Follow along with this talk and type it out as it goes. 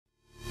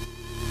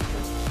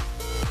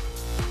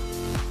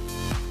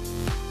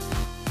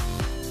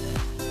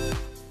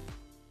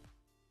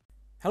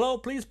Hello,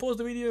 please pause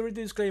the video, read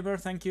the disclaimer,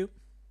 thank you.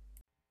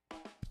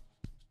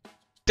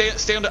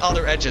 Stay on the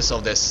other edges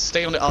of this.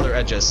 Stay on the other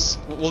edges.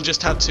 We'll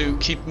just have to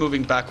keep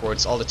moving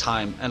backwards all the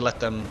time and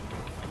let them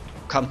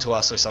come to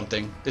us or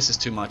something. This is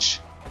too much.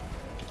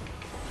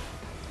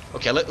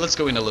 Okay, let's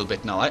go in a little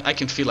bit now. I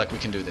can feel like we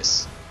can do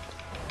this.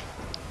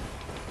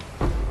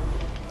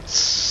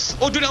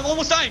 Oh, dude, I'm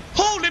almost dying!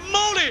 Holy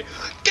moly!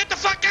 Get the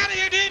fuck out of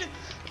here, dude!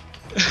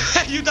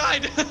 You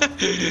died!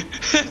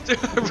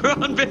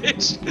 Run,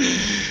 bitch!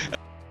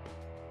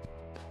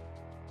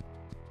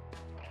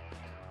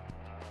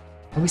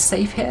 Are we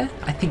safe here?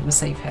 I think we're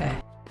safe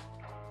here.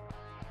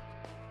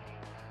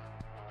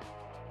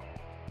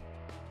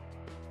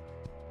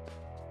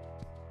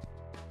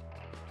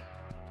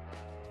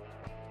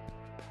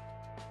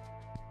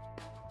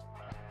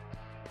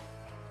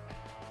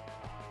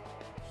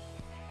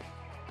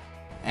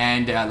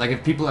 And like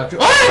if people have to—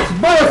 oh,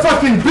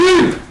 motherfucking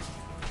dude!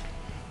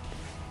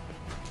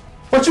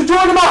 What you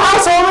doing in my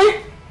house,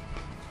 homie?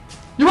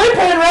 You ain't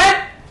paying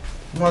rent,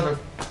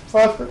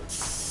 motherfucker.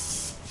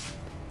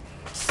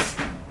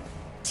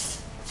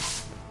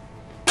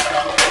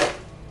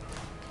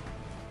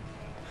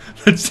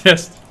 It's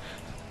just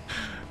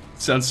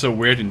sounds so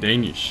weird in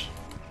Danish.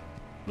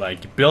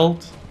 Like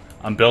build,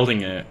 I'm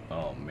building it.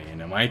 Oh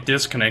man, am I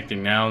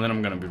disconnecting now? Then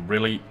I'm gonna be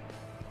really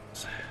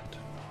sad.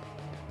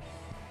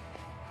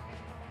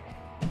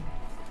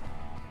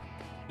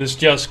 This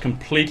just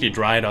completely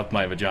dried up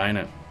my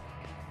vagina.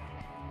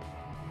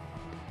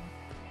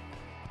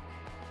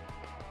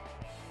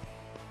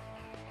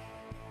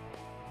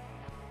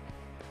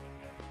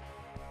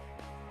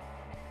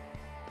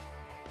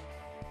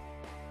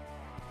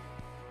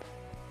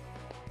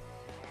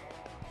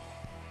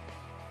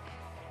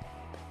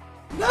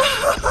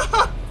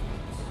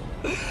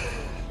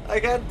 I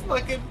got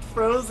fucking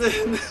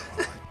frozen.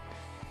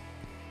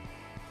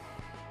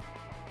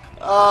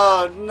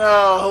 Oh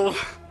no.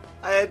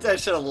 I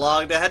should have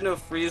logged. I had no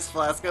freeze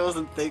flask. I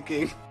wasn't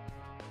thinking.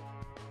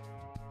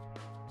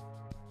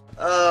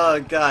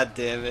 Oh god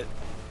damn it.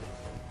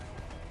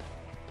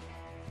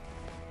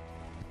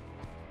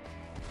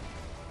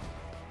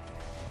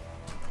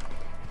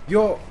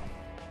 Yo.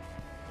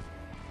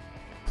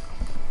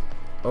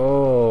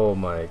 Oh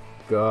my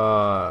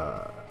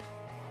god.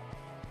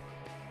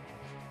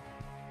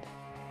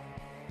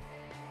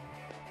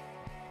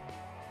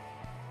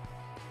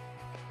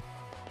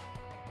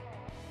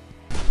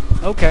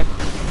 Okay.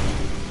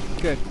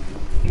 Good.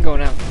 I'm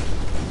going out.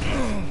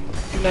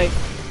 Good night.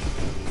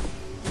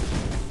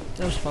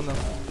 That was fun though.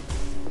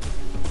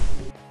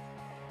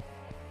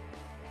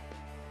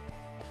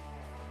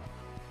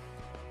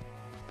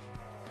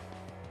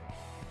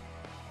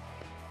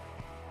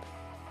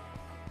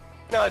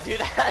 No,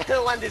 dude, I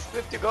don't want this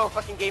clip to go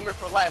fucking gamer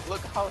for life. Look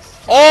how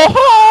stupid.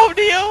 Oh,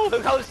 Neo!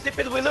 Look how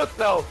stupid we look,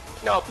 though.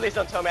 No, please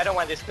don't tell me. I don't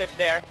want this clip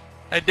there.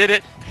 I did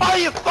it. Oh,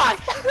 you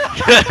fuck!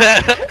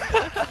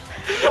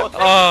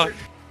 Oh.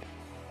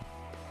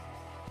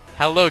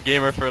 Hello,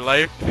 gamer for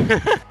life.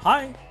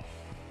 Hi.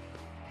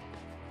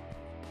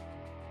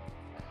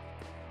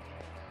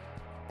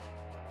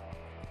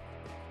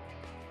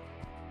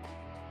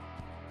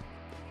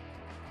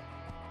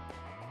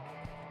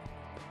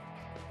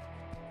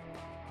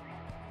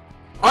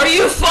 Are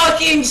you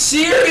fucking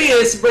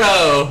serious,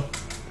 bro?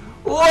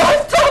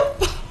 What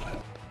the fuck?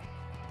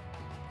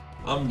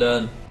 I'm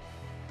done.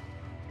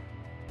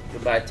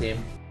 Goodbye,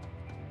 team.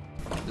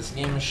 This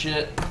game is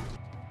shit.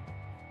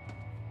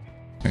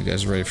 You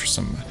guys ready for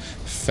some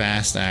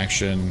fast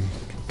action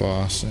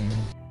bossing?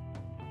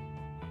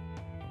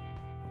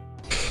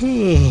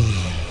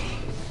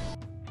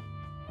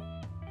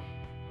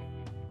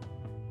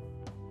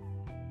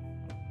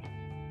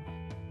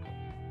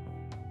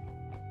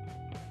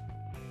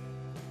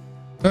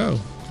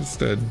 Oh, it's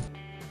dead.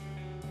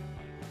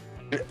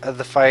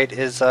 The fight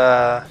is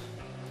gonna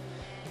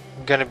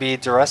be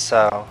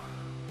Duresso.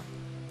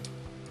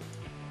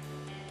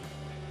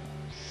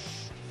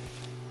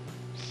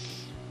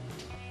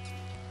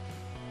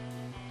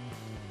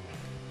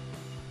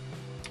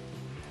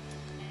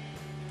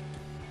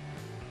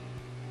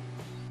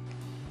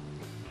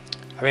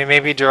 I mean,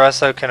 maybe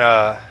Duresso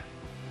can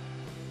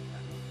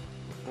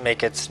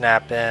make it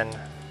snap in.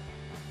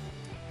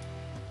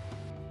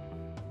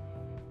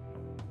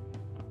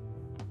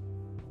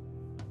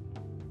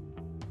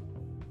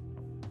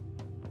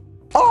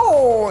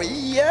 Oh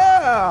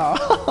yeah!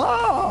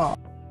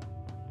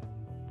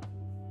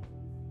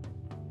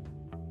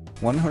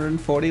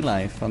 140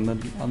 life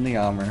on the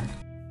armor.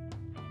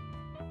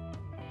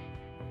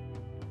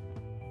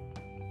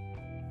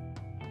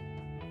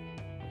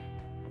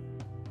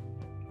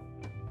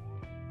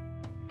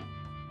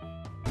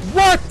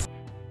 What?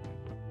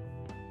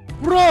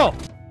 Bro!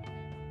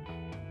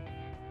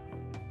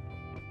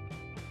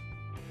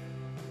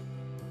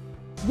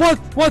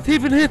 What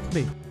even hit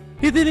me?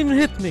 He didn't even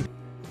hit me.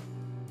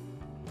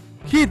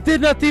 He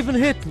did not even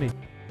hit me.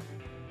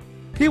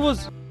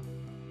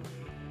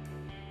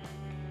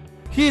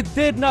 He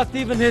did not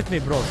even hit me,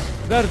 bro.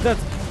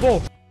 That's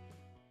bull.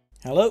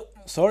 Hello,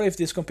 sorry if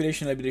this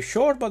compilation is a bit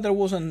short, but there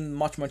wasn't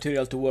much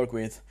material to work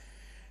with.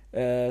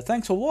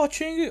 Thanks for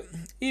watching.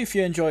 If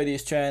you enjoy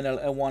this channel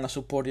and want to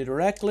support it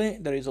directly,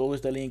 there is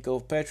always the link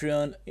of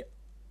Patreon,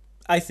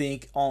 I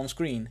think, on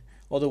screen,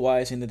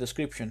 otherwise in the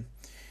description.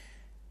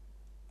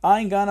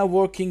 I'm gonna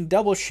working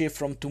double shift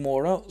from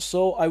tomorrow,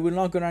 so I will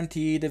not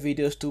guarantee the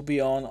videos to be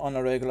on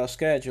a regular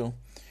schedule.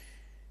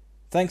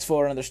 Thanks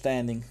for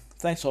understanding,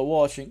 thanks for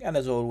watching, and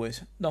as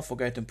always, don't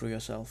forget to improve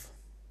yourself.